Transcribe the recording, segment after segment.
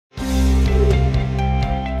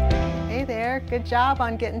Good job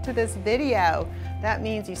on getting to this video. That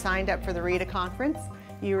means you signed up for the RETA conference,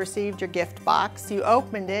 you received your gift box, you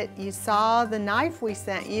opened it, you saw the knife we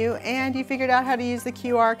sent you, and you figured out how to use the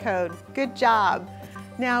QR code. Good job.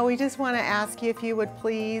 Now we just want to ask you if you would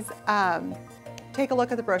please take a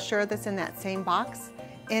look at the brochure that's in that same box.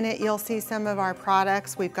 In it you'll see some of our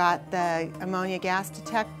products. We've got the ammonia gas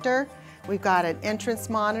detector. We've got an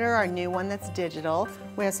entrance monitor, our new one that's digital.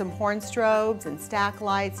 We have some horn strobes and stack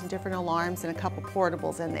lights and different alarms and a couple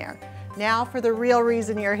portables in there. Now for the real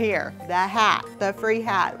reason you're here, the hat, the free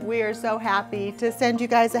hat. We are so happy to send you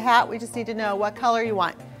guys a hat. We just need to know what color you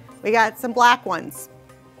want. We got some black ones.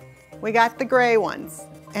 We got the gray ones.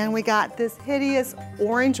 And we got this hideous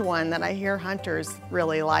orange one that I hear hunters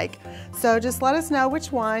really like. So just let us know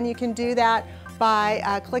which one. You can do that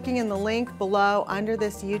by clicking in the link below under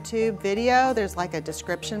this YouTube video. There's like a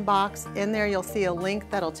description box. In there you'll see a link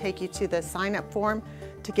that'll take you to the sign up form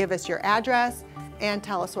to give us your address and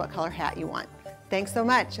tell us what color hat you want. Thanks so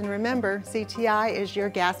much, and remember, CTI is your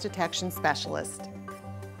gas detection specialist.